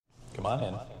Come on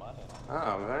in.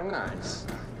 Oh, very nice.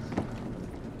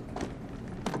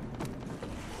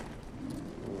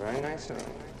 Very nice room.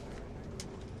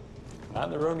 Not in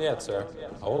the room yet, sir.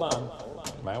 Hold on.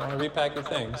 You might want to repack your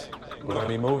things. We're going to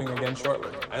be moving again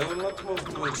shortly. I will not move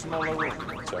to a smaller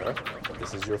room. Sir,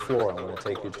 this is your floor. I'm going to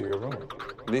take you to your room.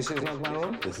 This is not my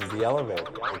room? This is the elevator.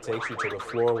 It takes you to the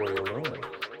floor where your room is.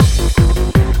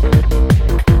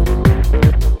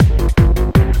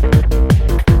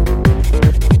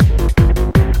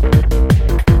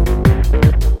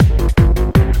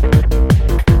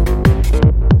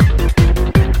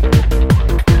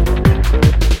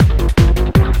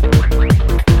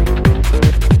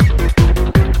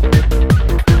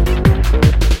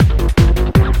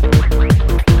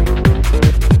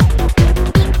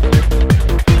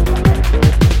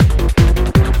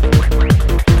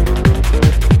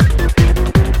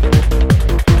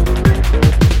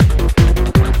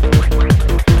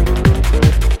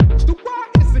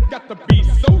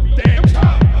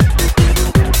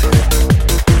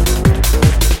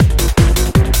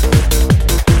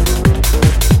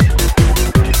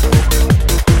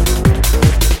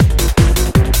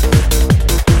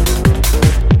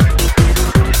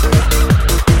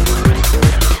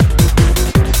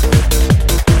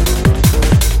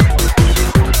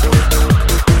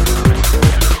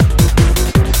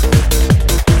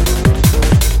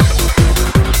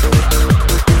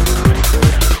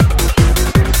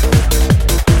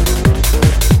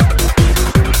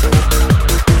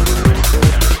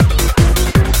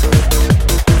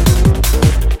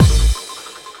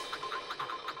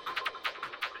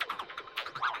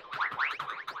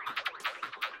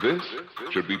 This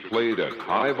should be played at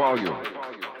high volume,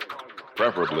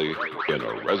 preferably in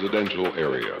a residential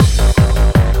area.